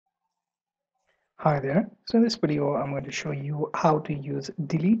Hi there. So in this video, I'm going to show you how to use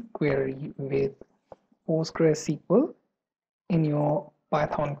delete query with PostgreSQL in your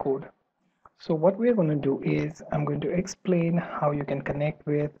Python code. So what we're going to do is I'm going to explain how you can connect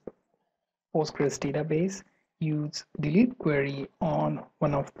with Postgres database, use delete query on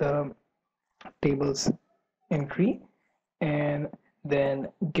one of the tables entry, and then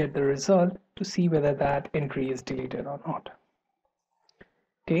get the result to see whether that entry is deleted or not.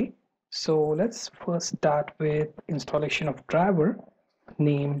 Okay, so let's first start with installation of driver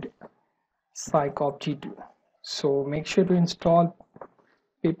named psycopg2. So make sure to install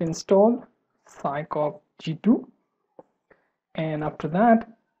pip install psycopg2, and after that,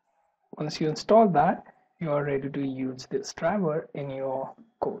 once you install that, you are ready to use this driver in your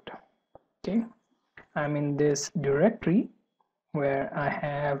code. Okay, I'm in this directory where I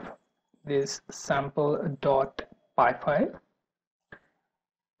have this sample.py file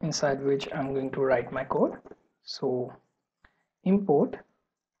inside which I'm going to write my code. So import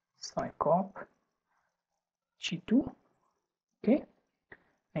psycopg2. Okay,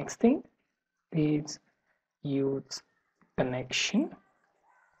 next thing is use connection.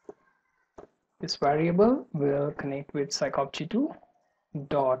 This variable will connect with psycopg2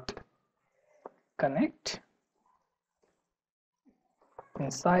 dot connect,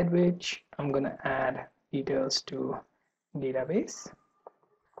 inside which I'm going to add details to database.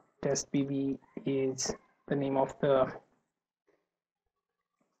 testpb is the name of the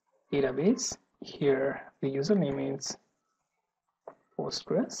database. Here the username is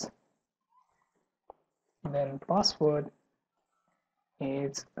Postgres, then password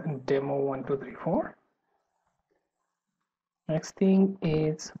is demo1234. Next thing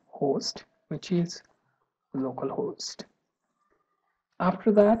is host, which is localhost.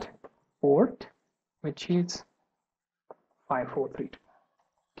 After that, port, which is 5432.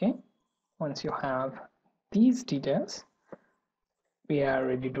 Okay, once you have these details, we are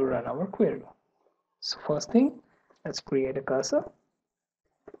ready to run our query. So first thing, let's create a cursor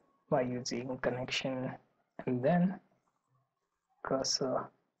by using connection and then cursor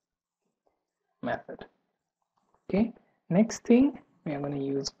method. Okay, next thing, we are going to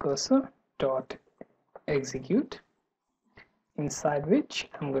use cursor dot execute, inside which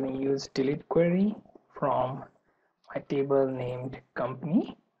I'm going to use delete query from my table named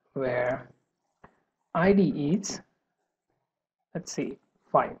company, where ID is, let's say,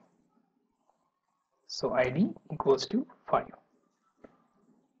 5. So ID equals to 5.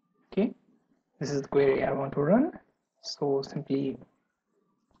 Okay, this is the query I want to run. So simply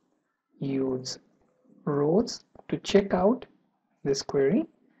use rows to check out this query,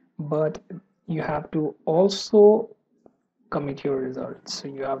 but you have to also commit your results. So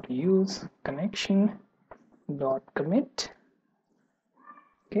you have to use connection dot commit.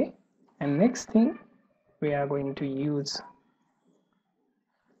 Okay, and next thing, we are going to use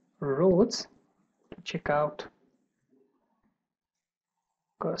rows to check out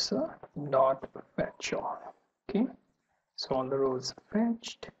cursor dot fetch all. Okay, so all the rows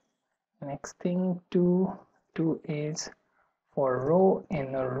fetched. Next thing to do is for row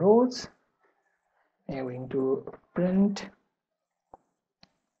in the rows, we are going to print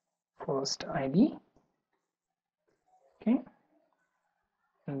first ID. Okay,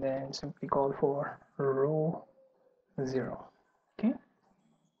 and then simply call for row 0. Okay,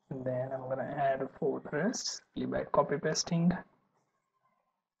 and then I'm going to add a fourth rest by copy pasting.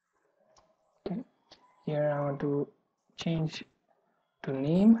 Okay, here I want to change to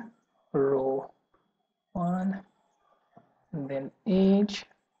name row 1, and then age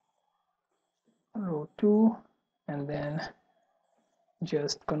row 2, and then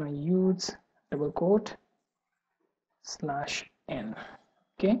just gonna use double quote /n.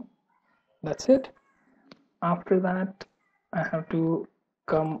 Okay, that's it. After that, I have to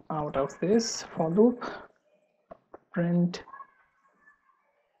come out of this for loop, print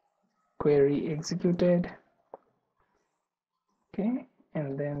query executed. Okay,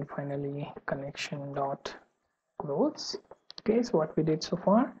 and then finally connection dot close. Okay, so what we did so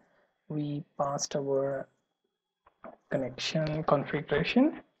far, we passed our connection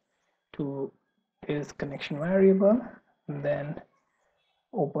configuration to this connection variable, then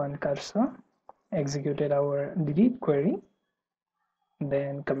open cursor, executed our delete query,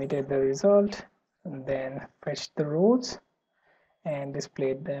 then committed the result, and then fetched the rows and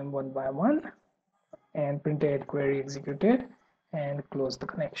displayed them one by one, and printed query executed and closed the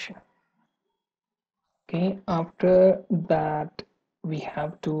connection. Okay, after that, we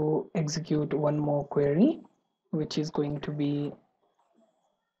have to execute one more query, which is going to be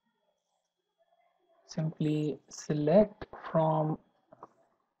simply select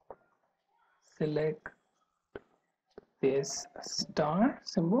select this star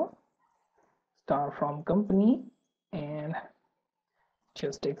symbol, star from company, and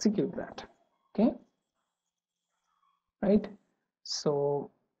just execute that. Okay, right?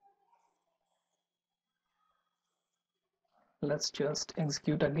 So let's just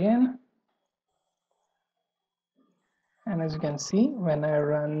execute again. And as you can see, when I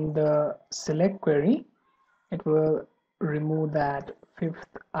run the select query, it will remove that fifth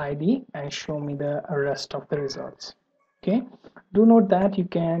ID and show me the rest of the results. Okay, do note that you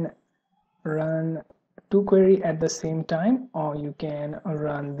can run two query at the same time, or you can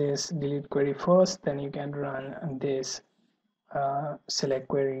run this delete query first, then you can run this select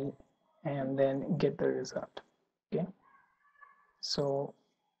query and then get the result. Okay, so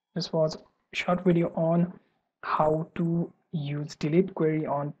this was a short video on how to use delete query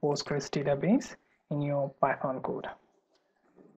on Postgres database in your Python code.